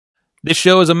This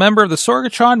show is a member of the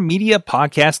Sorgatron Media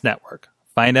Podcast Network.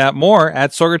 Find out more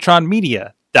at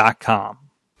sorgatronmedia.com.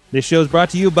 This show is brought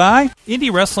to you by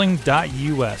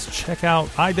IndyWrestling.us. Check out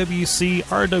IWC,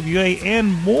 RWA,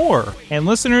 and more. And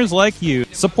listeners like you,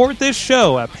 support this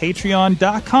show at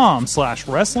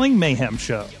Patreon.com/Wrestling Mayhem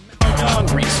Show.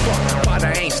 Hungry as fuck, but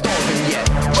I ain't starving yet.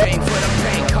 Chain for the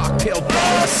pain, cocktail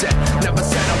bar set. Never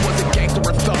said I was a gangster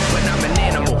or thug, but I'm an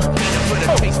animal. Peanut for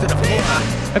the taste of the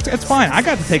blood. That's fine. I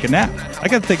got to take a nap.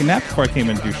 Before I came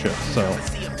in to do shows, so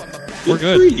we're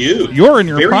good. For you. You're in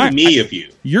your Very prime. me of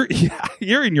you. You're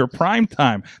in your prime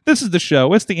time. This is the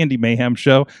show. It's the Indy Mayhem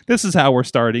Show. This is how we're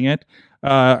starting it.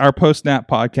 Our post-nap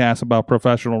podcast about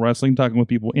professional wrestling, talking with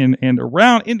people in and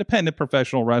around independent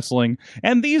professional wrestling,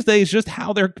 and these days just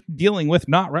how they're dealing with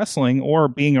not wrestling or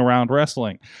being around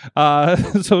wrestling.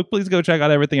 So please go check out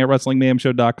everything at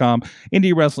WrestlingMayhemShow.com,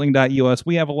 IndyWrestling.us.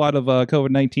 We have a lot of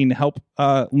COVID-19 help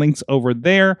links over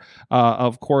there,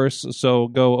 of course, so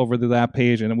go over to that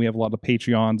page, and we have a lot of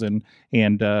Patreons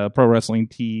and pro wrestling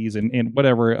tees and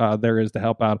whatever there is to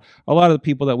help out a lot of the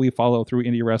people that we follow through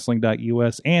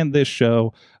IndyWrestling.us and this show.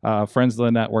 Friends of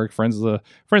the network, friends of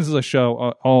the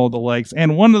show, all the likes.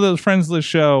 And one of those friends of the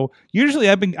show, usually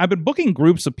I've been booking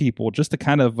groups of people just to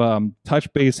kind of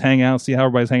touch base, hang out, see how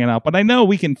everybody's hanging out. But I know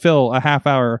we can fill a half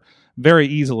hour very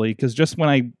easily, because just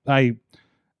when I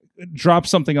drop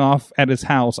something off at his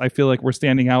house, I feel like we're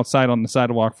standing outside on the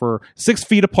sidewalk for 6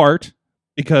 feet apart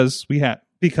because we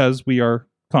are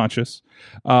conscious.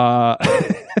 Joe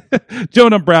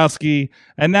Dombrowski,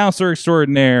 announcer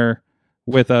extraordinaire,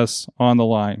 with us on the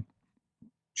line.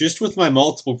 Just with my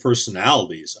multiple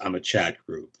personalities, I'm a chat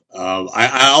group.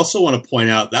 I also want to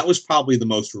point out that was probably the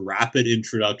most rapid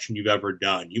introduction you've ever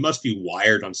done. You must be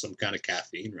wired on some kind of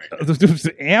caffeine right now.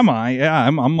 Am I? Yeah,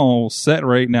 I'm all set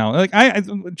right now. Like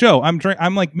Joe, I'm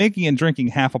like making and drinking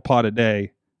half a pot a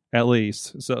day at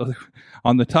least. So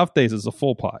on the tough days, it's a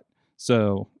full pot.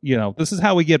 So, this is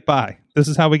how we get by. This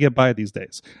is how we get by these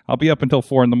days. I'll be up until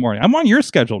 4 a.m. I'm on your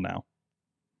schedule now.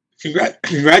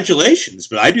 Congratulations,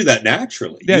 but I do that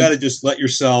naturally. Yeah. You got to just let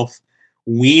yourself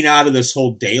wean out of this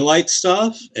whole daylight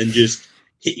stuff and just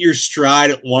hit your stride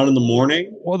at 1 a.m.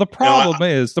 Well, the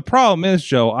problem is,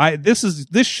 Joe,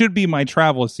 this should be my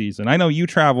travel season. I know you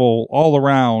travel all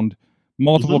around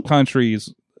multiple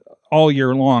countries all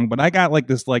year long, but I got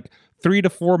this 3 to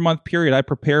 4 month period I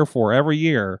prepare for every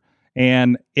year,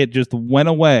 and it just went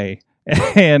away.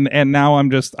 And now I'm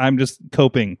just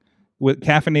coping with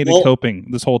caffeinated coping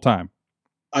this whole time.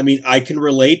 I mean, I can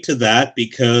relate to that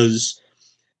because,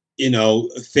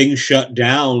 things shut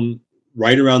down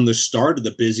right around the start of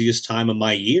the busiest time of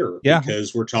my year. Yeah.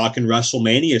 Because we're talking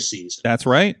WrestleMania season. That's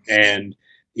right. And,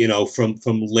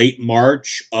 from late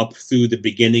March up through the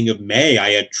beginning of May,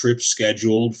 I had trips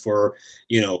scheduled for,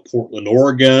 Portland,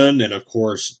 Oregon, and of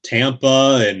course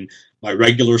Tampa, and my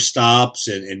regular stops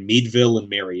in Meadville and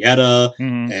Marietta.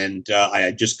 Mm-hmm. And I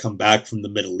had just come back from the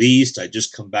Middle East. I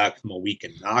just come back from a week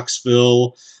in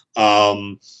Knoxville.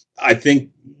 I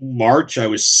think March I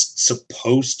was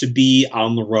supposed to be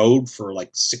on the road for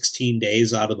 16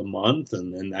 days out of the month,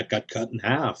 and then that got cut in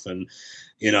half. And,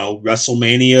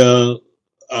 WrestleMania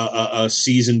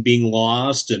season being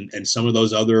lost, and some of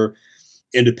those other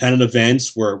independent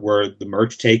events where the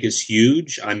merch take is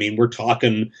huge. I mean, we're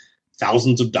talking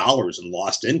thousands of dollars in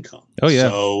lost income. Oh yeah.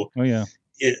 So, yeah.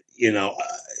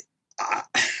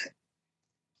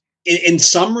 In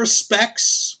some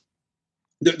respects,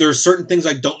 there are certain things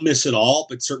I don't miss at all,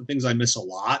 but certain things I miss a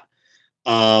lot.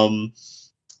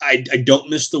 I don't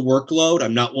miss the workload.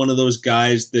 I'm not one of those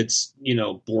guys that's,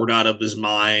 bored out of his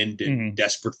mind and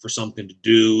desperate for something to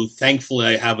do. Thankfully,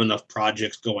 I have enough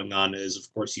projects going on, as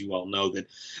of course you all know, that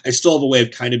I still have a way of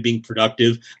kind of being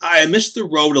productive. I miss the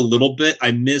road a little bit.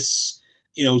 I miss,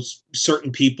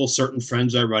 certain people, certain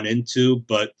friends I run into.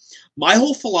 But my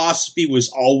whole philosophy was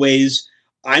always,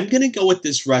 I'm going to go with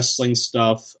this wrestling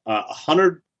stuff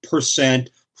 100%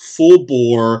 full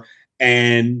bore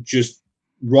and just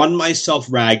run myself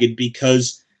ragged,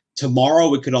 because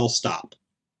tomorrow it could all stop,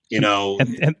 and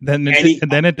then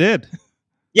it did.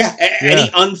 Yeah. Any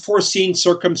unforeseen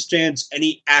circumstance,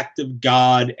 any act of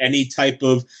God, any type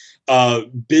of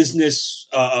business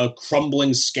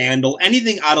crumbling scandal,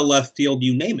 anything out of left field,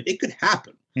 you name it, it could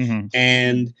happen. Mm-hmm.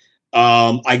 And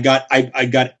I got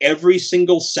every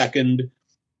single second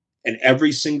and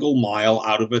every single mile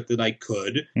out of it that I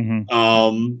could,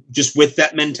 just with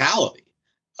that mentality.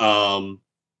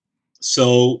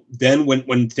 So then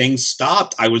when things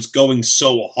stopped, I was going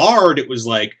so hard. It was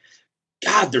like,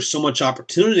 God, there's so much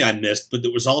opportunity I missed. But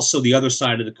there was also the other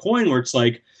side of the coin where it's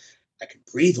like, I can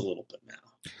breathe a little bit now.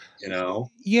 you know?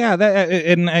 Yeah, that,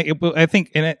 and I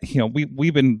think, and it,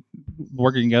 we've been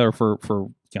working together for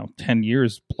 10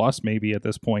 years plus maybe at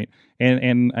this point,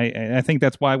 and I think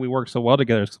that's why we work so well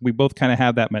together. We both kind of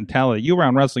have that mentality. You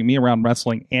around wrestling, me around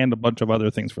wrestling, and a bunch of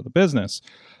other things for the business.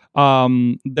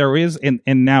 There is, and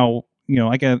now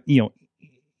I get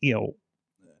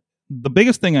the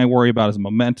biggest thing I worry about is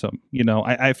momentum.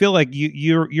 I feel like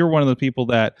you're one of the people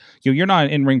that you're not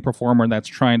an in-ring performer that's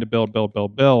trying to build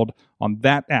on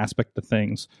that aspect of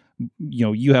things.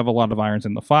 You have a lot of irons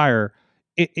in the fire.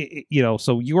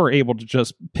 So you are able to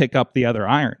just pick up the other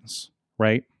irons,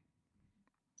 right?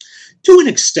 To an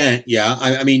extent, yeah.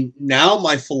 I mean, now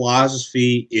my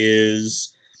philosophy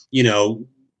is,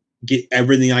 get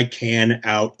everything I can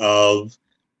out of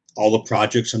all the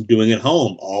projects I'm doing at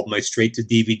home, all my straight to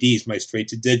DVDs, my straight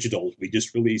to digitals. We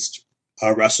just released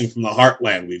Wrestling from the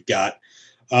Heartland. We've got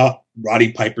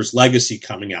Roddy Piper's Legacy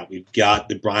coming out. We've got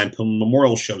the Brian Pillman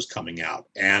Memorial shows coming out.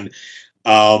 And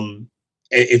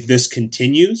if this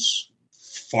continues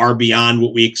far beyond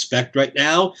what we expect right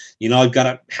now, I've got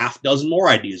a half dozen more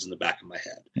ideas in the back of my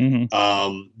head.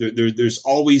 Mm-hmm. There's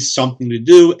always something to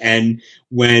do. And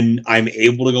when I'm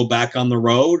able to go back on the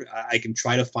road, I can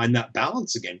try to find that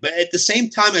balance again. But at the same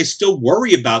time, I still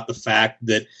worry about the fact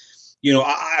that,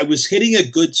 I was hitting a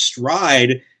good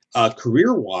stride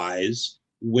career-wise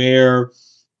where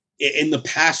in the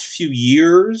past few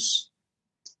years,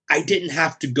 I didn't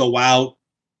have to go out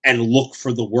and look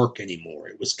for the work anymore.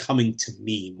 It was coming to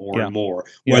me more and more,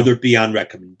 whether it be on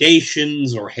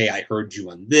recommendations or, hey, I heard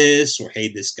you on this, or, hey,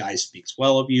 this guy speaks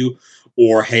well of you,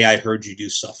 or, hey, I heard you do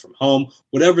stuff from home,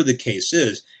 whatever the case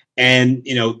is. And,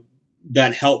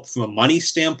 that helped from a money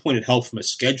standpoint. It helped from a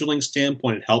scheduling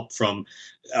standpoint. It helped from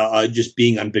just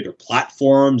being on bigger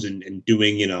platforms and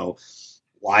doing,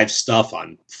 live stuff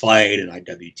on Fight and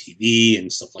IWTV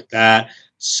and stuff like that.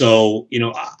 So,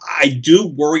 I do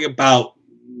worry about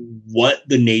what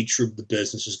the nature of the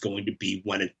business is going to be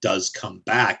when it does come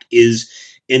back. Is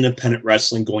independent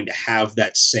wrestling going to have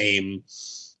that same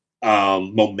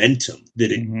momentum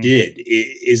that it did?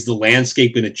 Is the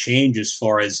landscape going to change as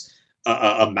far as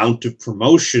amount of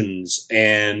promotions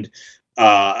and,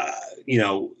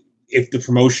 if the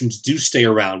promotions do stay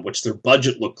around, what's their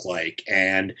budget look like,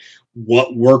 and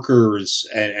what workers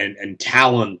and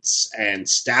talents and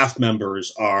staff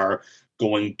members are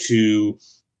going to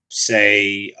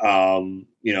say,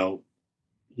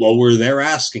 lower their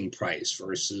asking price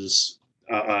versus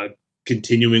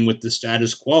continuing with the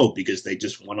status quo because they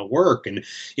just want to work. And,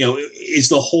 is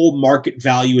the whole market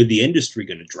value of the industry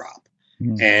going to drop?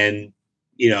 And,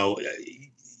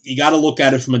 you got to look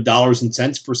at it from a dollars and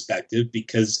cents perspective,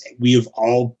 because we have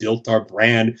all built our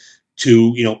brand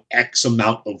to, X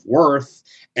amount of worth.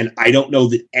 And I don't know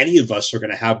that any of us are going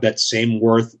to have that same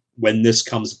worth when this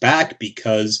comes back,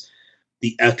 because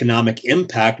the economic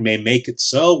impact may make it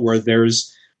so where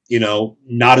there's,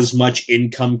 not as much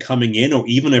income coming in, or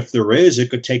even if there is,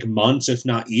 it could take months, if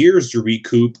not years, to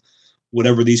recoup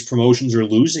whatever these promotions are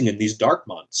losing in these dark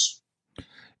months.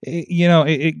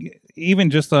 Even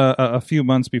just a few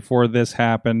months before this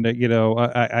happened,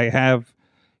 I have,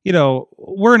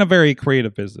 we're in a very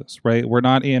creative business, right? We're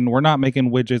not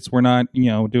making widgets. We're not,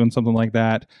 doing something like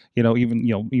that,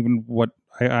 even what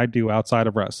I do outside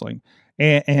of wrestling.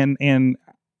 And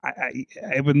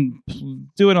I've been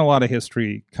doing a lot of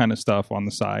history kind of stuff on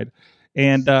the side.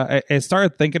 And I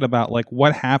started thinking about like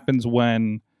what happens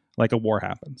when like a war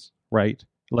happens, right?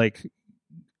 Like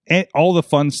all the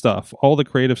fun stuff, all the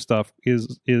creative stuff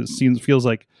feels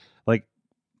like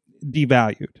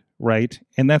devalued, right?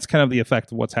 And that's kind of the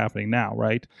effect of what's happening now,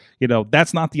 right?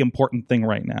 That's not the important thing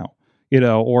right now,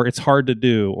 or it's hard to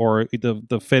do, or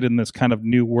the fit in this kind of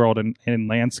new world and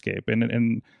landscape.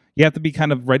 And you have to be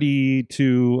kind of ready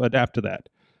to adapt to that.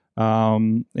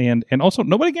 And also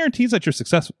nobody guarantees that you're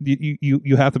successful.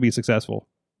 You have to be successful.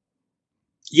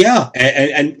 Yeah.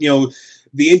 And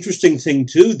the interesting thing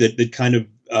too, that kind of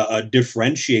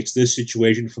differentiates this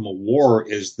situation from a war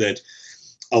is that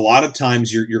a lot of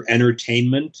times your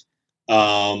entertainment,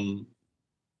 that's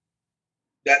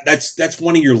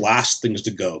one of your last things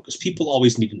to go, because people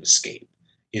always need an escape.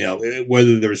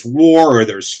 Whether there's war or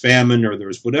there's famine or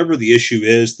there's whatever the issue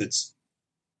is that's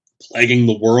plaguing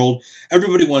the world,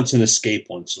 everybody wants an escape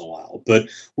once in a while. But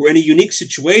we're in a unique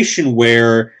situation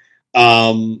where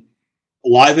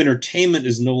live entertainment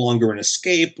is no longer an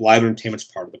escape. Live entertainment's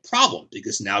part of the problem,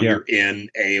 because now you're in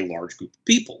a large group of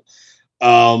people.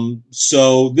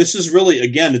 So this is really,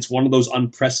 again, it's one of those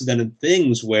unprecedented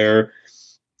things where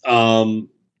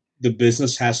the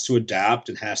business has to adapt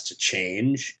and has to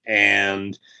change,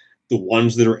 and the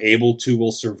ones that are able to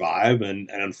will survive. And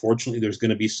unfortunately, there's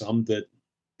going to be some that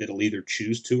that'll either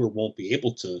choose to or won't be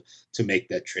able to make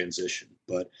that transition.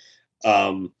 But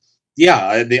I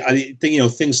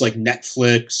think things like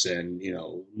Netflix and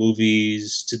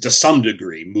movies to some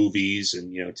degree, movies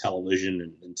and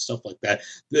television and stuff like that.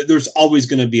 There's always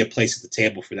going to be a place at the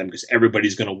table for them because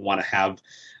everybody's going to want to have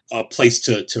a place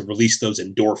to release those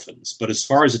endorphins. But as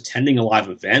far as attending a live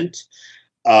event,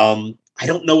 I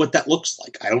don't know what that looks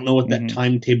like. I don't know what that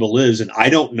timetable is, and I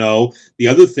don't know. The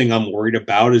other thing I'm worried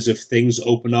about is if things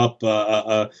open up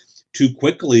too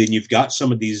quickly and you've got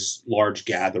some of these large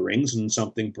gatherings and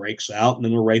something breaks out, and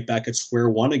then we're right back at square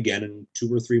one again in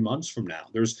 2 or 3 months from now.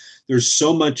 There's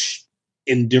so much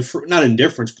not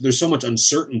indifference, but there's so much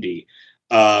uncertainty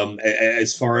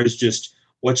as far as just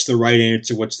what's the right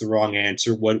answer, what's the wrong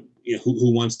answer,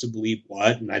 who wants to believe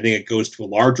what. And I think it goes to a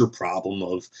larger problem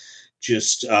of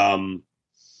just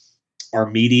our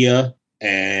media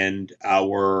and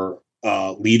our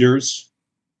leaders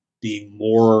being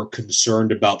more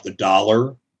concerned about the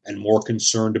dollar and more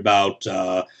concerned about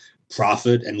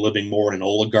profit and living more in an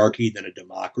oligarchy than a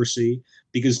democracy,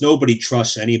 because nobody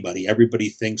trusts anybody. Everybody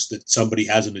thinks that somebody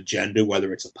has an agenda,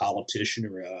 whether it's a politician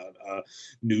or a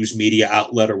news media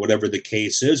outlet or whatever the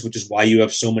case is, which is why you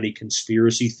have so many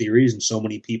conspiracy theories and so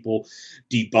many people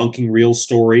debunking real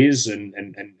stories and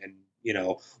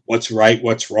what's right,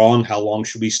 what's wrong, how long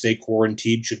should we stay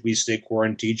quarantined, should we stay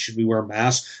quarantined, should we wear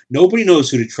masks? Nobody knows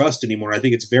who to trust anymore. I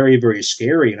think it's very, very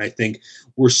scary, and I think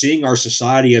we're seeing our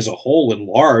society as a whole in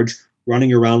large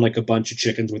running around like a bunch of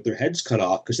chickens with their heads cut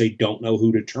off because they don't know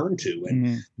who to turn to.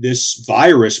 And this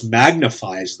virus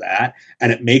magnifies that,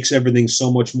 and it makes everything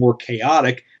so much more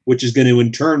chaotic, which is going to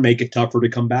in turn make it tougher to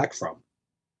come back from.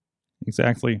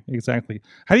 Exactly.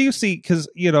 How do you see, because,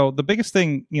 the biggest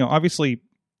thing, obviously,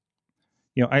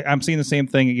 I'm seeing the same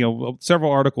thing.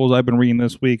 Several articles I've been reading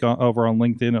this week over on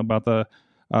LinkedIn about the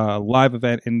live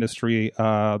event industry,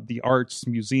 the arts,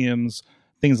 museums,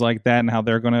 things like that, and how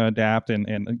they're going to adapt. And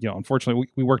unfortunately,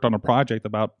 we worked on a project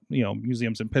about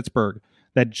museums in Pittsburgh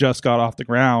that just got off the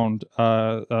ground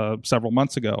several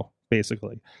months ago,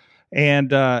 basically.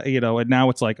 And and now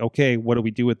it's like, okay, what do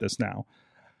we do with this now?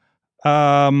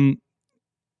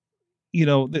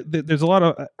 There's a lot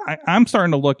of, I'm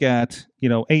starting to look at,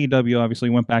 AEW obviously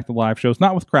went back to live shows,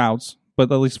 not with crowds,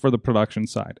 but at least for the production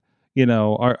side.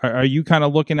 Are you kind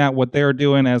of looking at what they're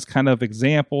doing as kind of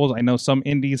examples? I know some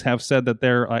indies have said that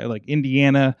they're like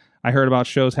Indiana. I heard about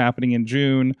shows happening in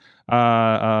June.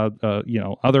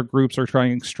 Other groups are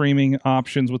trying streaming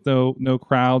options with no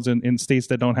crowds in states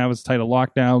that don't have as tight of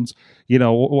lockdowns.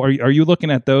 Are you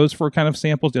looking at those for kind of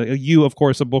samples? You, of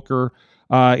course, a booker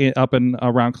up and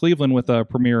around Cleveland with a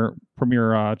premier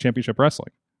championship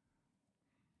wrestling.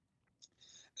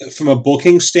 From a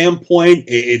booking standpoint,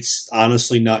 it's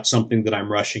honestly not something that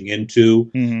I'm rushing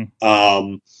into.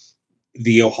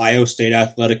 The Ohio State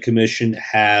Athletic Commission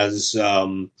has,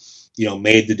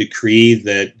 made the decree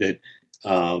that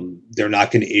they're not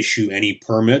going to issue any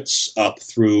permits up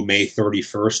through May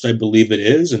 31st, I believe it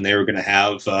is, and they're going to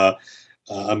have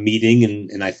a meeting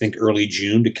in I think early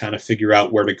June to kind of figure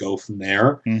out where to go from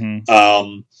there. And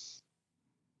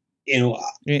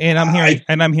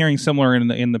I'm hearing similar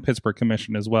in the Pittsburgh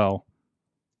Commission as well.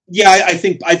 Yeah, I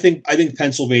think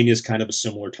Pennsylvania is kind of a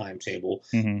similar timetable,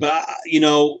 but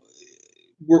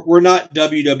we're not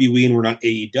WWE and we're not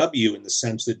AEW in the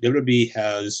sense that WWE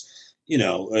has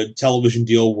a television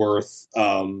deal worth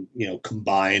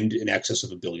combined in excess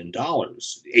of $1 billion.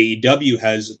 AEW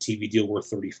has a TV deal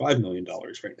worth $35 million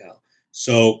right now,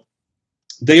 so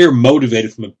they are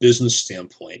motivated from a business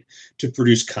standpoint to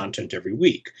produce content every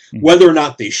week. Whether or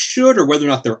not they should or whether or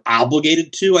not they're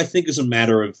obligated to, I think is a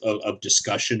matter of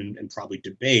discussion and probably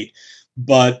debate.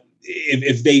 But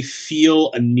if they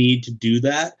feel a need to do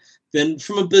that, then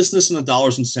from a business and a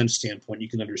dollars and cents standpoint, you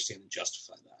can understand and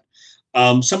justify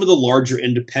that. Some of the larger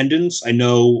independents, I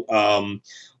know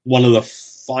one of the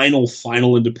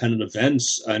final independent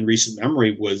events in recent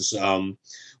memory was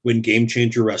when Game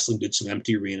Changer Wrestling did some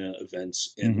empty arena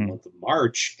events in the month of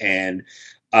March. And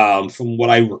from what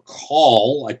I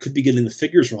recall, I could be getting the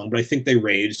figures wrong, but I think they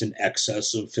raised in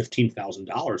excess of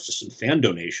 $15,000 just in fan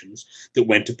donations that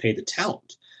went to pay the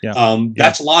talent.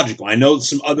 That's logical. I know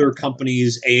some other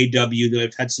companies, AAW, that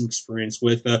I've had some experience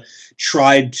with,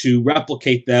 tried to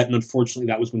replicate that, and unfortunately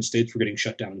that was when states were getting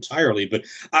shut down entirely. But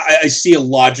I see a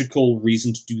logical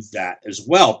reason to do that as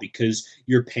well, because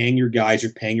you're paying your guys,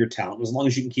 you're paying your talent. As long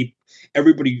as you can keep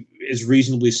everybody as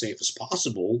reasonably safe as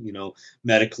possible,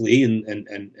 medically and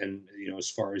as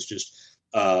far as just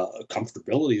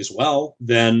comfortability as well,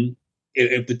 then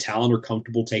if the talent are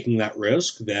comfortable taking that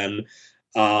risk, then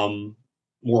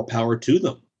more power to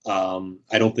them.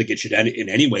 I don't think it should in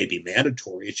any way be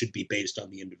mandatory. It should be based on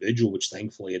the individual, which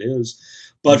thankfully it is.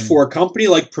 But for a company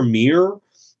like Premier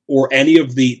or any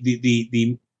of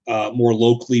the more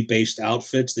locally based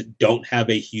outfits that don't have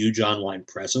a huge online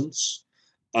presence,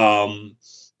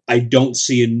 I don't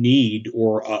see a need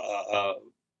or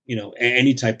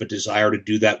any type of desire to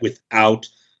do that without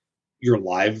your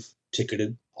live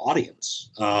ticketed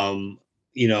audience.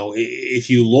 If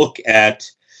you look at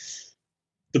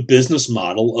the business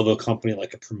model of a company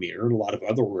like a Premier and a lot of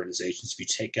other organizations, if you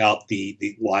take out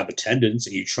the live attendance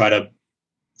and you try to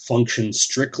function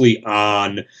strictly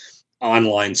on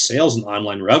online sales and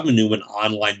online revenue, when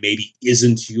online maybe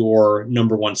isn't your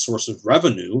number one source of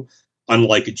revenue,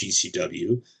 unlike a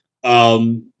GCW,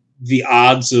 the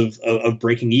odds of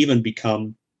breaking even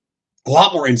become a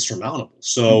lot more insurmountable.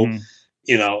 So,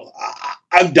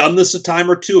 I've done this a time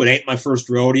or two. It ain't my first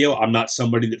rodeo. I'm not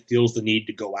somebody that feels the need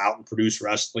to go out and produce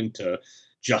wrestling to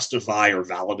justify or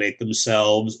validate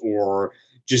themselves, or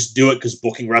just do it because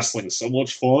booking wrestling is so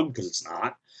much fun, because it's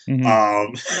not.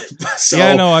 So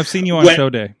yeah, no, I've seen you on show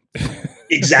day.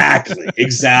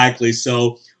 Exactly.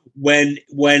 So when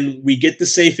we get the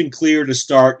safe and clear to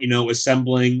start,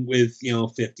 assembling with,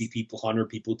 50 people, 100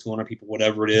 people, 200 people,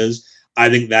 whatever it is, I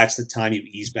think that's the time you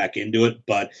ease back into it.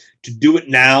 But to do it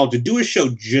now, to do a show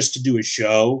just to do a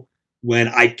show, when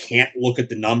I can't look at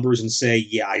the numbers and say,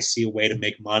 yeah, I see a way to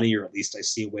make money, or at least I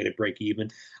see a way to break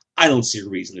even, I don't see a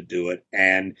reason to do it.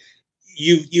 And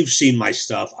you've seen my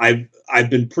stuff. I've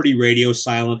been pretty radio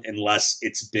silent unless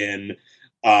it's been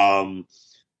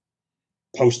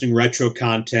posting retro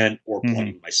content or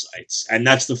plugging my sites. And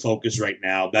that's the focus right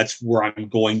now. That's where I'm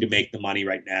going to make the money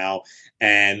right now.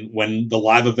 And when the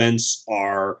live events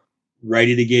are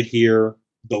ready to get here,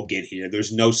 they'll get here.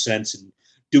 There's no sense in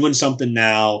doing something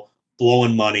now,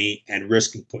 blowing money, and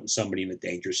risking putting somebody in a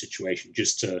dangerous situation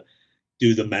just to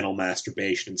do the mental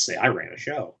masturbation and say, I ran a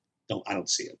show. I don't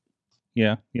see it.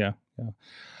 Yeah.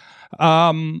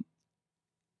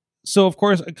 So of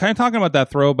course, kind of talking about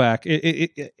that throwback,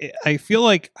 I feel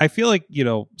like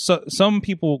so some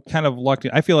people kind of lucked.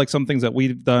 I feel like some things that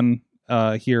we've done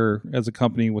here as a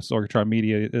company with Sorgatron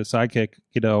Media, Sidekick,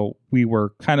 we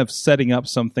were kind of setting up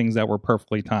some things that were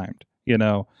perfectly timed.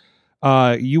 You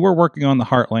were working on the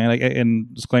Heartland,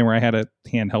 and disclaimer, I had a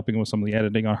hand helping with some of the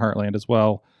editing on Heartland as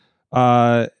well.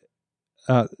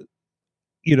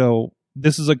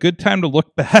 This is a good time to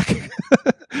look back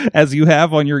as you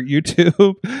have on your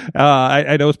YouTube.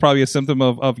 I know it's probably a symptom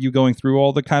of you going through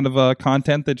all the kind of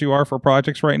content that you are for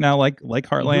projects right now, like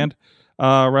Heartland,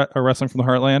 Wrestling from the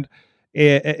Heartland.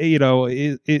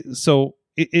 So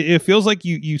it feels like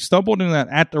you stumbled in that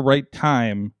at the right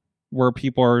time, where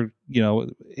people are,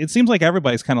 it seems like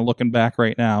everybody's kind of looking back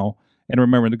right now and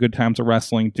remembering the good times of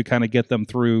wrestling to kind of get them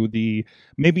through the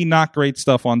maybe not great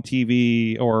stuff on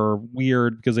TV, or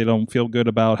weird because they don't feel good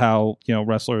about how,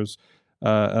 wrestlers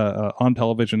on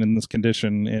television in this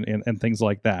condition and things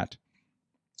like that.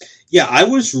 Yeah, I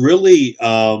was really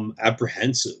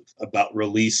apprehensive about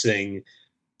releasing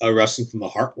Wrestling from the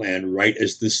Heartland right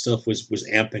as this stuff was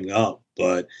amping up.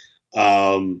 But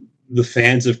the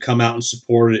fans have come out and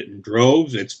supported it in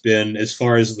droves. It's been, as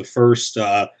far as the first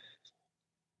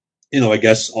I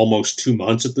guess almost 2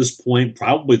 months at this point,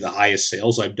 probably the highest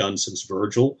sales I've done since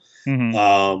Virgil.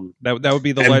 That would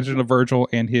be the Legend of Virgil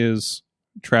and his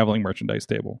traveling merchandise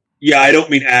table. Yeah, I don't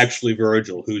mean actually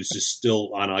Virgil, who's just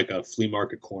still on like a flea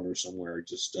market corner somewhere,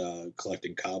 just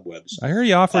collecting cobwebs. I heard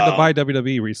he offered to buy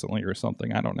WWE recently or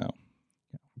something. I don't know.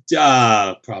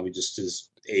 Probably just his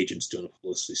agent's doing a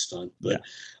publicity stunt. But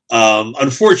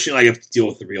unfortunately, I have to deal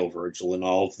with the real Virgil and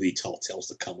all of the tall tales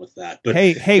that come with that. But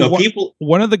people.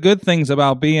 One of the good things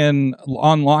about being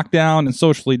on lockdown and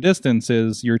socially distanced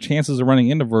is your chances of running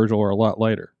into Virgil are a lot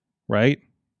lighter, right?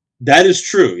 That is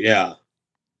true. Yeah.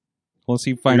 Unless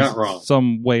he finds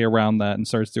some way around that and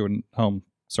starts doing home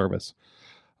service.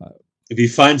 If he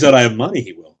finds out I have money,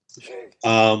 he will.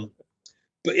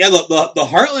 But yeah, the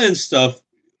Heartland stuff,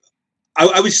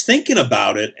 I was thinking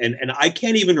about it, and I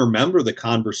can't even remember the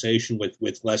conversation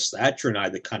with Les Thatcher and I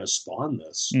that kind of spawned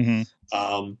this.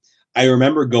 I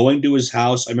remember going to his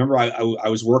house. I remember I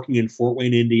was working in Fort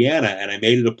Wayne, Indiana, and I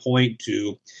made it a point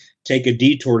to take a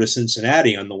detour to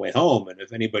Cincinnati on the way home. And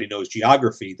if anybody knows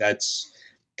geography, that's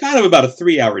kind of about a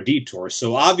 3-hour detour.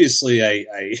 So obviously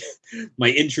I my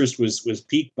interest was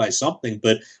piqued by something,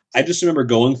 but I just remember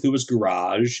going through his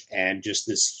garage and just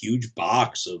this huge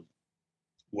box of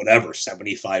whatever,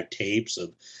 75 tapes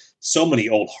of so many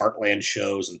old Heartland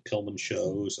shows and Pillman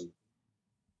shows and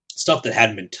stuff that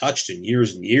hadn't been touched in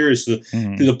years and years, to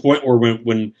the point where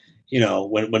when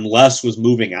Les was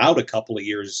moving out a couple of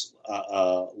years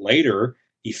later,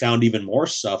 he found even more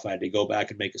stuff. I had to go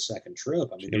back and make a second trip.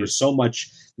 I mean, there was so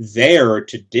much there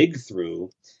to dig through.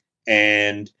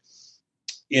 And,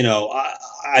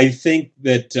 I think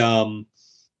that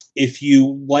if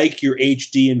you like your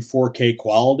HD and 4K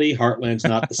quality, Heartland's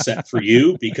not the set for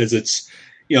you, because it's,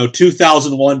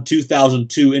 2001,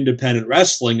 2002 independent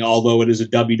wrestling, although it is a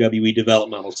WWE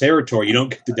developmental territory. You don't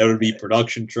get the WWE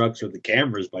production trucks or the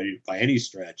cameras by any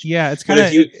stretch. Yeah, it's kind of,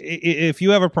 if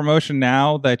you have a promotion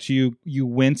now that you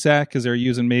wince at because they're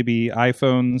using maybe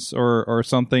iPhones or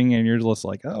something, and you're just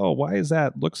like, oh, why is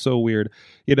that look so weird?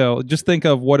 Just think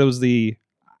of what it was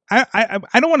I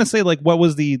don't want to say like what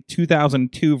was the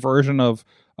 2002 version of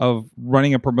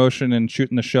running a promotion and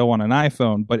shooting the show on an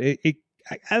iPhone, but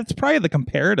it's probably the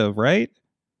comparative, right?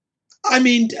 I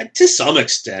mean, to some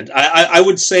extent. I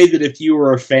would say that if you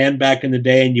were a fan back in the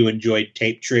day and you enjoyed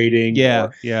tape trading,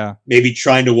 or maybe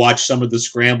trying to watch some of the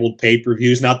scrambled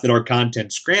pay-per-views, not that our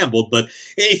content scrambled, but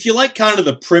if you like kind of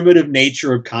the primitive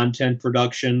nature of content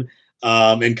production,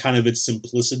 and kind of its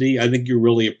simplicity, I think you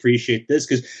really appreciate this,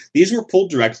 because these were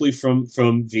pulled directly from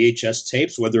VHS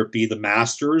tapes, whether it be the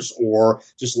masters or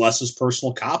just Les's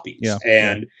personal copies. Yeah.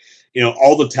 And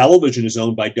all the television is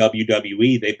owned by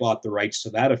WWE. They bought the rights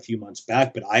to that a few months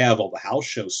back, but I have all the house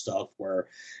show stuff where,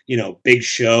 Big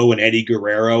Show and Eddie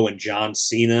Guerrero and John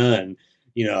Cena and,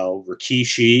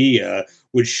 Rikishi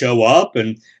would show up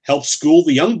and help school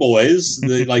the young boys,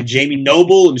 like Jamie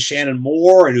Noble and Shannon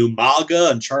Moore and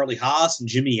Umaga and Charlie Haas and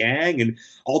Jimmy Yang and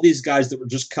all these guys that were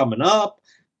just coming up.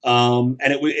 And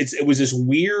it was this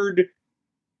weird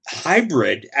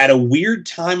hybrid at a weird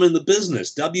time in the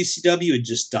business. WCW had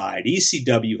just died.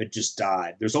 ECW had just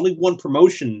died. There's only one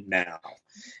promotion now.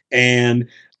 And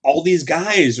all these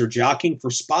guys are jockeying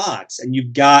for spots. And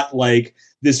you've got like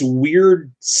this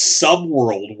weird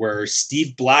subworld where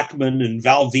Steve Blackman and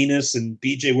Val Venus and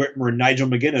BJ Whitmer and Nigel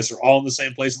McGuinness are all in the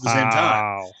same place at the same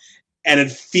time. And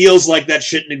it feels like that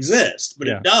shouldn't exist, but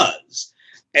it does.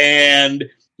 And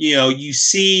you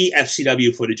see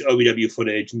FCW footage, OVW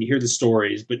footage, and you hear the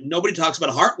stories, but nobody talks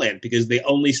about Heartland because they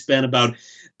only spent about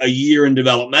a year in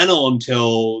developmental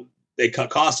until they cut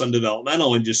costs on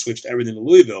developmental and just switched everything to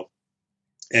Louisville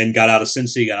and got out of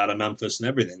Cincy, got out of Memphis and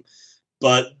everything.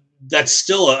 But that's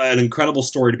still an incredible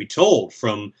story to be told,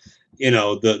 from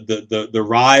the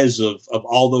rise of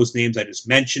all those names I just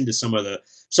mentioned, to some of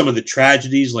the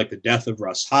tragedies like the death of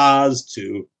Russ Haas,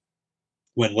 to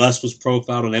when Les was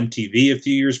profiled on MTV a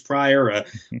few years prior,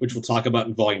 which we'll talk about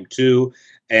in Volume 2,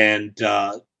 and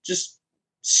just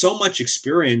so much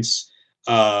experience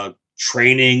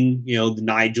training, the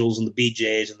Nigels and the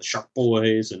BJs and the Shark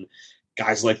Boys and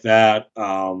guys like that.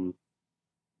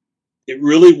 It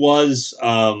really was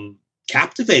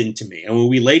captivating to me. And when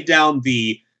we laid down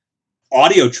the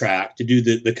audio track to do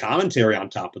the commentary on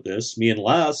top of this, me and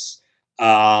Les,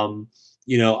 I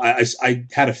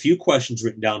had a few questions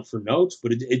written down for notes,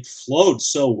 but it flowed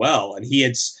so well. And he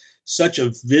had such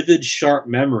a vivid, sharp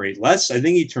memory. Les, I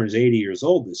think he turns 80 years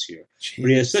old this year. Jeez.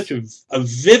 But he has such a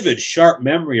vivid, sharp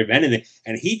memory of anything.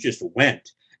 And he just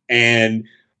went. And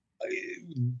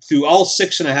through all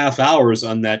 6.5 hours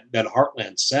on that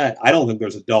Heartland set, I don't think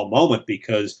there's a dull moment,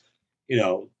 because,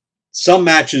 some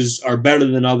matches are better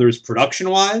than others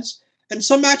production-wise, and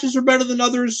some matches are better than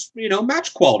others,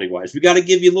 match quality-wise. We got to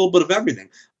give you a little bit of everything.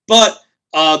 But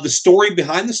the story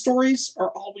behind the stories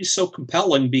are always so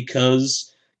compelling,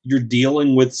 because you're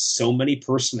dealing with so many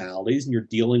personalities, and you're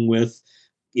dealing with,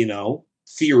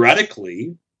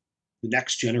 theoretically, the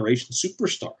next generation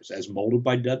superstars as molded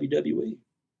by WWE.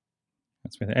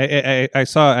 That's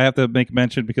I have to make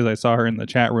mention, because I saw her in the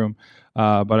chat room,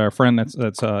 but our friend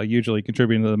that's usually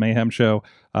contributing to the Mayhem show,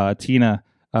 Tina,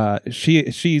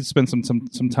 she spent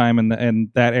some time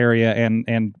in that area,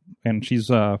 and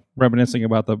she's reminiscing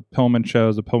about the Pillman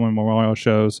shows, the Pillman Memorial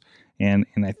shows, and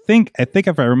I think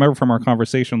if I remember from our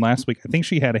conversation last week, I think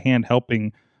she had a hand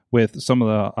helping with some of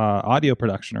the audio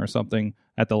production or something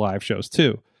at the live shows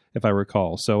too, if I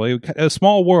recall. So a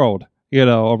small world,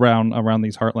 around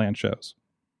these Heartland shows.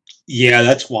 Yeah,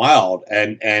 that's wild.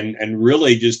 And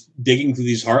really just digging through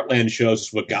these Heartland shows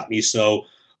is what got me so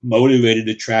motivated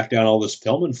to track down all this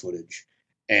Pillman footage.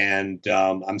 And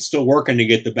I'm still working to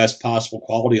get the best possible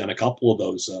quality on a couple of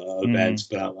those events,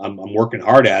 but I'm working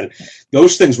hard at it.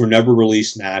 Those things were never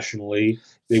released nationally.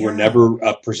 They were never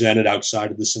presented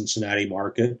outside of the Cincinnati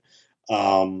market.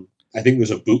 I think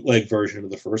there's a bootleg version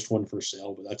of the first one for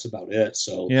sale, but that's about it.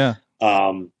 So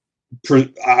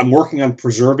I'm working on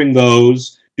preserving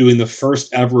those, doing the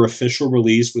first ever official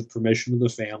release with permission of the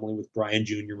family, with Brian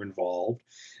Jr. involved,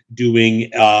 doing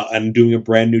a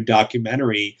brand new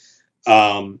documentary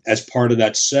as part of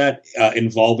that set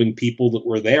involving people that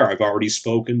were there. I've already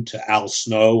spoken to Al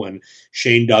Snow and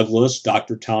Shane Douglas,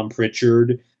 Dr. Tom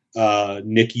Pritchard,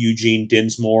 Nick Eugene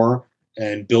Dinsmore,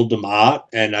 and Bill DeMott,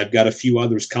 and I've got a few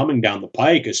others coming down the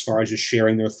pike as far as just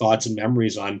sharing their thoughts and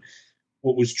memories on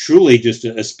what was truly just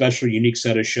a special, unique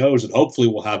set of shows that hopefully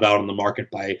we'll have out on the market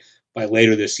by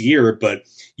later this year. But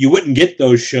you wouldn't get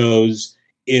those shows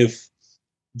if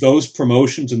those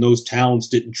promotions and those talents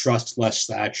didn't trust Les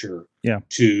Thatcher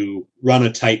to run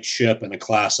a tight ship and a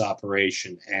class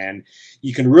operation. And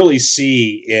you can really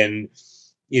see in,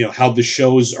 how the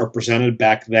shows are presented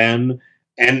back then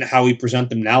and how we present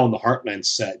them now in the Heartland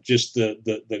set, just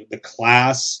the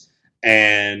class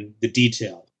and the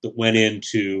detail that went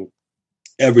into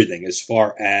everything, as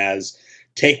far as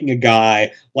taking a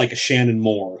guy like a Shannon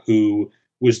Moore, who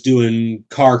was doing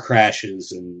car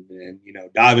crashes and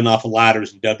diving off of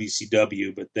ladders in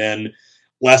WCW, but then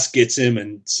Les gets him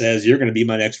and says, "You're going to be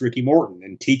my next Ricky Morton,"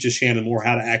 and teaches Shannon Moore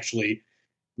how to actually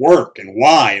work and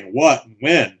why and what and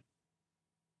when.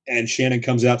 And Shannon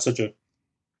comes out such a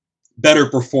better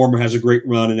performer, has a great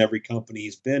run in every company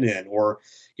he's been in. Or,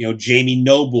 Jamie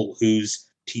Noble, who's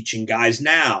teaching guys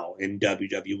now in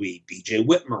WWE. BJ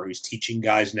Whitmer, who's teaching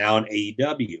guys now in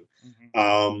AEW.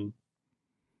 Mm-hmm.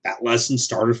 That lesson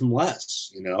started from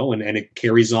Les, and it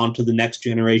carries on to the next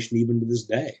generation even to this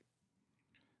day.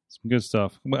 Some good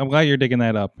stuff. I'm glad you're digging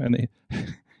that up. And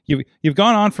you've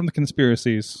gone on from the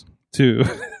conspiracies to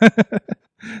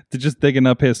to just digging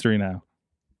up history now.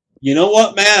 You know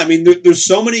what, man? I mean, there's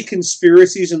so many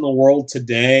conspiracies in the world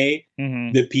today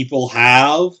that people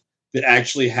have that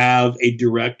actually have a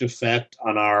direct effect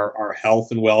on our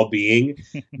health and well-being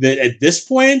that at this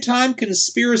point in time,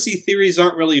 conspiracy theories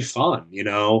aren't really fun,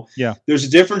 Yeah. There's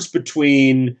a difference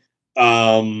between,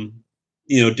 debating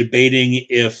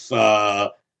if,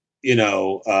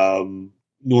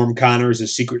 Norm Connors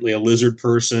is secretly a lizard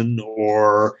person,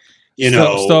 or, who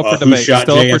shot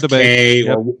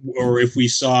JFK, or if we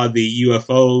saw the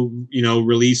UFO,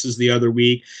 releases the other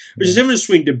week. There's a difference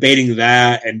between debating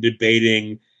that and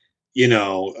debating,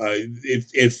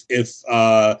 if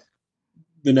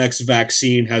the next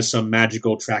vaccine has some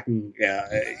magical tracking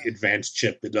advanced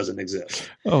chip that doesn't exist.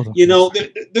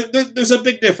 There's a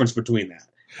big difference between that.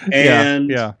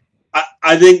 And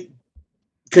I think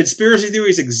conspiracy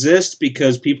theories exist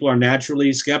because people are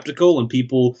naturally skeptical, and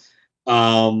people,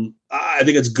 I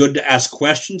think it's good to ask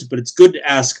questions, but it's good to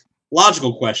ask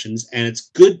logical questions, and it's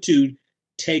good to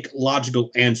take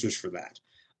logical answers for that.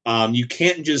 You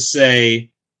can't just say,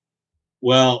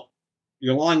 well,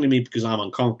 you're lying to me because I'm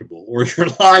uncomfortable, or you're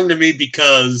lying to me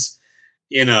because,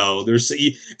 there's,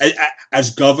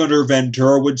 as Governor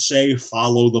Ventura would say,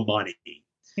 follow the money.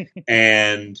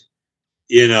 And,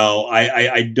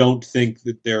 I don't think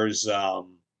that there's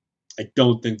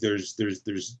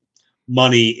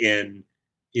money in,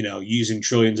 using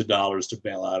trillions of dollars to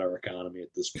bail out our economy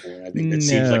at this point. I think that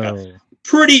seems like a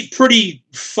pretty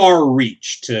far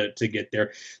reach to get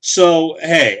there. So,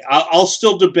 hey, I'll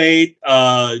still debate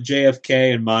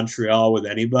JFK and Montreal with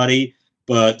anybody,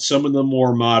 but some of the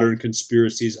more modern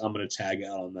conspiracies, I'm going to tag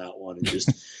out on that one and just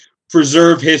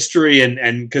preserve history.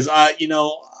 And because I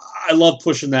love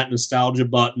pushing that nostalgia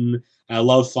button. I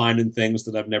love finding things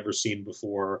that I've never seen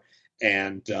before.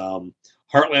 And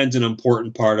Heartland's an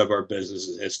important part of our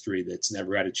business's history that's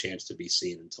never had a chance to be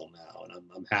seen until now. And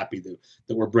I'm happy that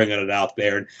we're bringing it out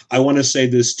there. And I want to say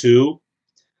this too.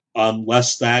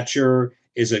 Les Thatcher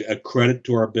is a credit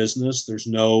to our business. There's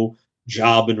no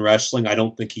job in wrestling I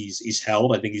don't think he's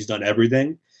held. I think he's done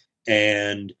everything.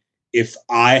 And if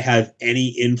I have any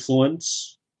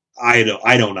influence, I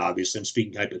don't obviously, I'm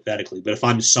speaking hypothetically, but if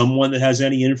I'm someone that has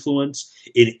any influence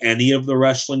in any of the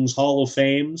wrestling's Hall of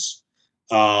Fames,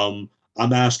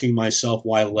 I'm asking myself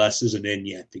why Les isn't in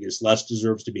yet, because Les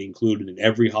deserves to be included in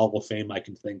every Hall of Fame I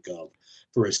can think of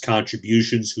for his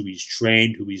contributions, who he's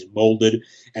trained, who he's molded,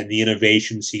 and the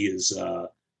innovations he's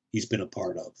been a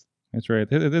part of. That's right.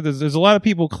 There's a lot of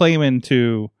people claiming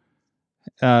to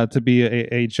be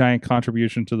a giant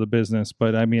contribution to the business,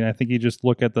 but I mean, I think you just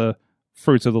look at the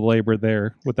fruits of the labor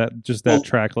there with that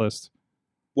track list.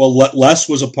 Well, Les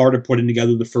was a part of putting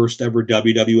together the first ever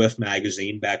WWF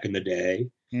magazine back in the day.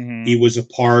 Mm-hmm. He was a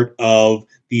part of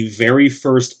the very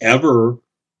first ever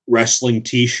wrestling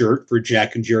T-shirt for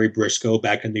Jack and Jerry Briscoe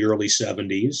back in the early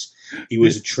 70s. He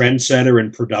was a trendsetter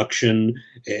in production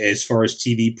as far as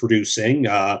TV producing,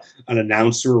 an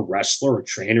announcer, a wrestler, a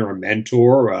trainer, a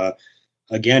mentor.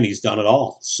 Again, he's done it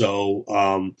all.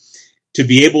 So to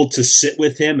be able to sit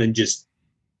with him and just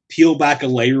peel back a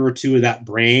layer or two of that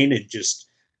brain and just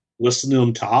listen to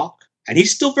him talk And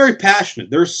he's still very passionate.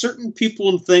 There are certain people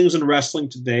and things in wrestling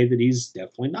today that he's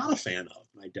definitely not a fan of.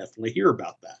 And I definitely hear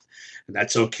about that. And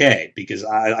that's okay, because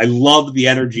I love the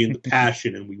energy and the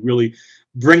passion, and we really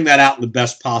bring that out in the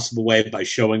best possible way by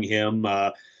showing him,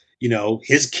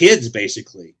 his kids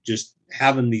basically just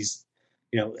having these,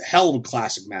 hell of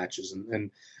classic matches.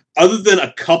 And other than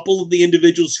a couple of the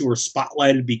individuals who are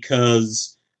spotlighted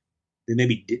because they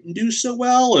maybe didn't do so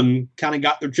well and kind of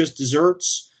got their just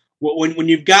desserts, when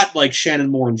you've got like Shannon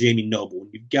Moore and Jamie Noble, when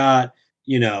you've got,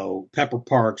 Pepper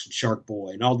Parks and Shark Boy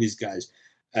and all these guys,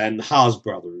 and the Haas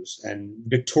brothers and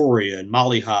Victoria and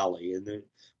Molly Holly and the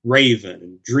Raven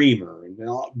and Dreamer and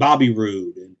Bobby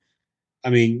Roode. And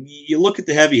I mean, you look at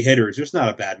the heavy hitters, there's not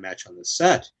a bad match on this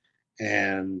set.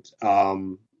 And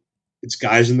it's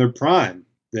guys in their prime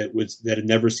that had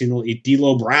never seen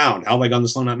D'Lo Brown. How have I gone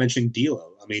this long not mentioning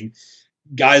D'Lo? I mean,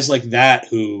 guys like that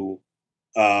who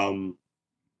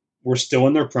were still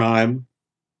in their prime.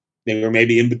 They were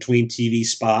maybe in between TV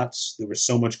spots. There was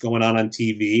so much going on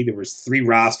TV. There was 3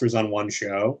 rosters on one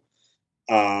show.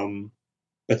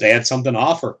 But they had something to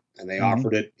offer, and they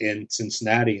offered it in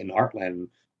Cincinnati and Heartland.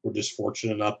 We're just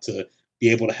fortunate enough to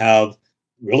be able to have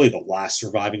really the last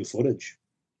surviving footage.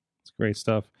 It's great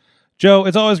stuff. Joe,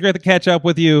 it's always great to catch up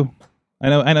with you.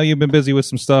 I know you've been busy with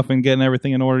some stuff and getting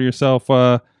everything in order yourself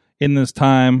in this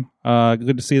time.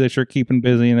 Good to see that you're keeping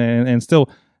busy and still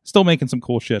making some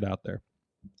cool shit out there.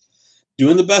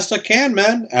 Doing the best I can,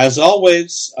 man. As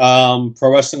always,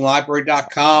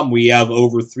 ProWrestlingLibrary.com. We have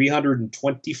over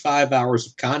 325 hours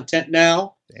of content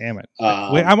now. Damn it!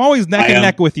 I'm always neck and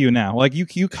neck with you now. Like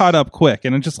you caught up quick,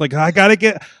 and it's just like I gotta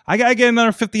get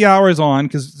another 50 hours on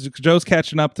because Joe's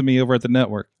catching up to me over at the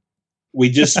network. We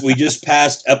just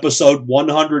passed episode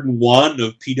 101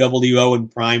 of PWO and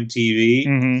Prime TV.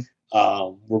 Mm-hmm.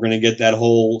 We're gonna get that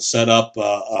whole set up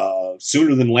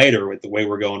sooner than later with the way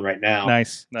we're going right now.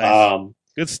 Nice.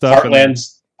 Good stuff.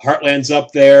 Heartland's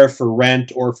up there for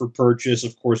rent or for purchase.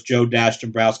 Of course,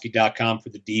 Joe-Dombrowski.com for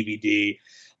the DVD.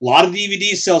 A lot of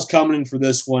DVD sales coming in for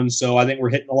this one, so I think we're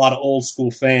hitting a lot of old school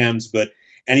fans. But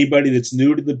anybody that's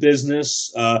new to the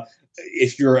business,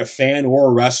 if you're a fan or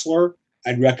a wrestler,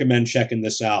 I'd recommend checking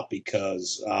this out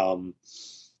because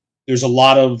there's a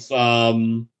lot of,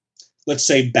 let's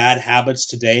say, bad habits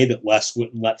today that Les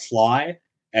wouldn't let fly,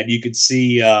 and you could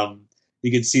see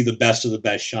the best of the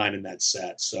best shine in that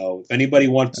set. So if anybody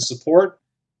wants to support,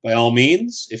 by all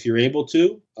means, if you're able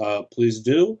to, please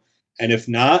do. And if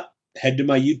not, head to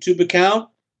my YouTube account,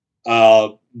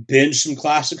 binge some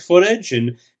classic footage,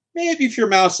 and maybe if your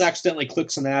mouse accidentally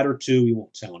clicks an ad or two, you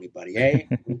won't tell anybody, eh?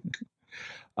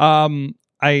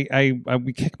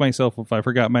 We kick myself if I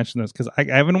forgot to mention this because I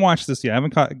haven't watched this yet. I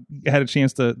haven't had a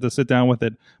chance to sit down with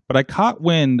it, but I caught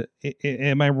wind.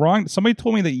 Am I wrong? Somebody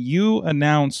told me that you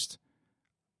announced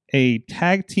a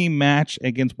tag team match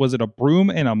against, was it a broom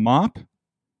and a mop?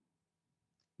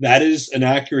 That is an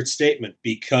accurate statement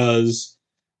because,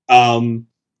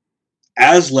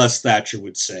 as Les Thatcher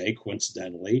would say,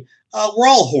 coincidentally, we're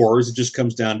all whores. It just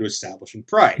comes down to establishing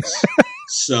price.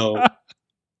 So,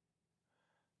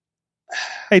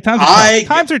 hey,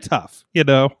 times are tough,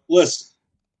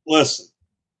 Listen.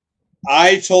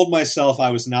 I told myself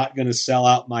I was not going to sell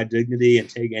out my dignity and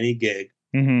take any gig.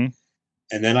 Mm-hmm.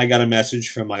 And then I got a message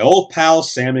from my old pal,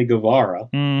 Sammy Guevara,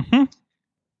 mm-hmm.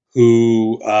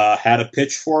 who had a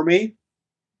pitch for me.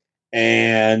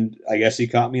 And I guess he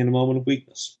caught me in a moment of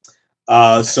weakness.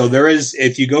 So there is,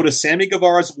 if you go to Sammy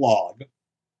Guevara's blog,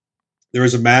 there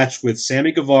is a match with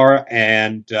Sammy Guevara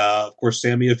and, of course,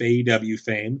 Sammy of AEW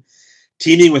fame,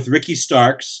 teaming with Ricky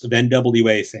Starks of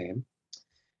NWA fame.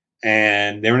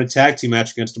 And they're in a tag team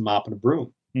match against a mop and a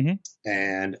broom. Mm-hmm.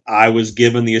 And I was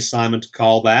given the assignment to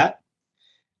call that.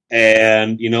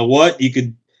 And you know what? You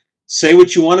could say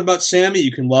what you want about Sammy.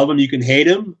 You can love him. You can hate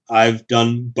him. I've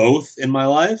done both in my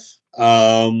life.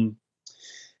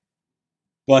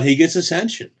 But he gets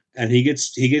attention and he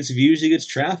gets views. He gets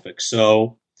traffic.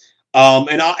 So,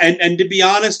 and to be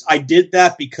honest, I did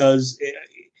that because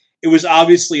it was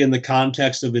obviously in the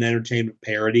context of an entertainment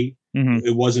parody. Mm-hmm.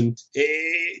 It wasn't,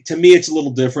 to me, it's a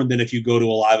little different than if you go to a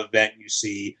live event and you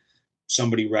see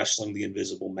somebody wrestling the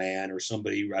Invisible Man or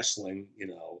somebody wrestling,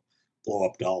 blow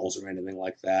up dolls or anything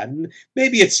like that. And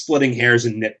maybe it's splitting hairs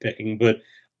and nitpicking, but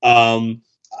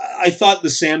I thought the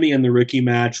Sammy and the Ricky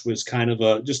match was kind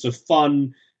of just a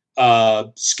fun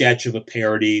sketch of a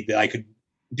parody that I could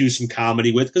do some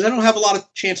comedy with because I don't have a lot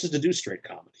of chances to do straight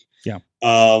comedy. Yeah.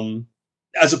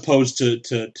 As opposed to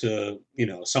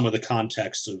some of the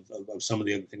context of some of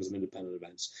the other things in independent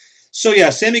events. So yeah,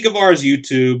 Sammy Guevara's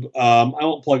YouTube. I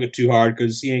won't plug it too hard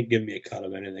because he ain't giving me a cut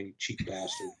of anything, cheap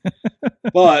bastard.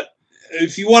 But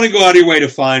if you want to go out of your way to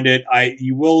find it,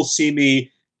 you will see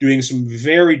me doing some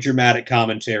very dramatic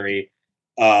commentary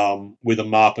with a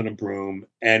mop and a broom,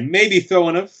 and maybe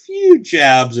throwing a few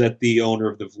jabs at the owner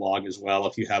of the vlog as well,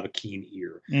 if you have a keen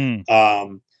ear.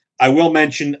 I will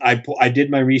mention, I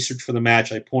did my research for the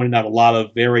match. I pointed out a lot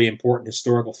of very important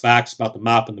historical facts about the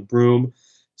mop and the broom,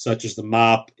 such as the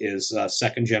mop is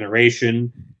second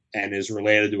generation and is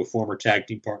related to a former tag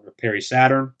team partner, Perry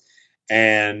Saturn.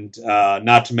 And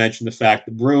not to mention the fact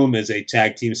the broom is a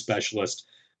tag team specialist,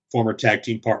 former tag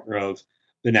team partner of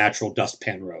the Natural,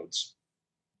 Dustpan Rhodes.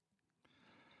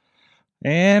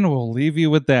 And we'll leave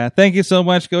you with that. Thank you so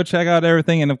much. Go check out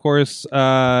everything, and of course,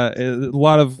 a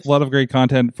lot of great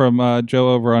content from Joe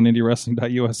over on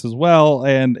IndieWrestling.us as well.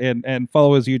 And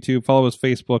follow his YouTube, follow his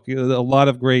Facebook. A lot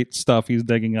of great stuff he's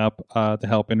digging up to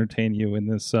help entertain you in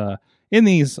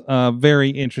these very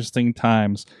interesting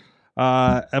times.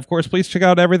 Of course, please check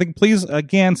out everything. Please,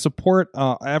 again, support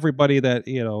everybody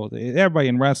everybody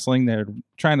in wrestling. They're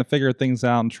trying to figure things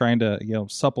out and trying to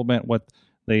supplement what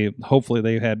hopefully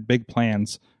they had big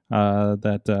plans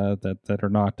that are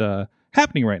not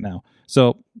happening right now.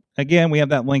 So again, we have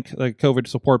that link, the COVID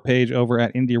support page over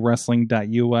at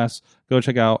IndieWrestling.us. Go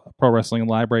check out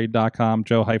ProWrestlingLibrary.com,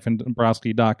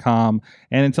 Joe-Dombrowski.com.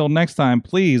 And until next time,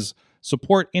 please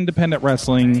support independent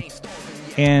wrestling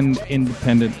and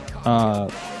independent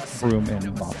broom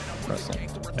and mop wrestling,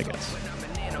 I guess.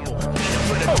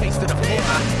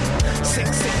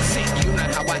 You know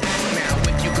how I act now.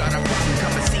 If you got a problem,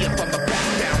 come and see it from the back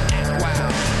down. Act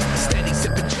wild. Steady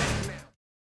sipping Jack now.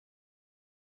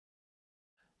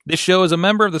 This show is a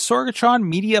member of the Sorgatron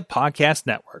Media Podcast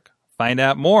Network. Find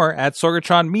out more at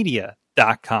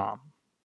sorgatronmedia.com.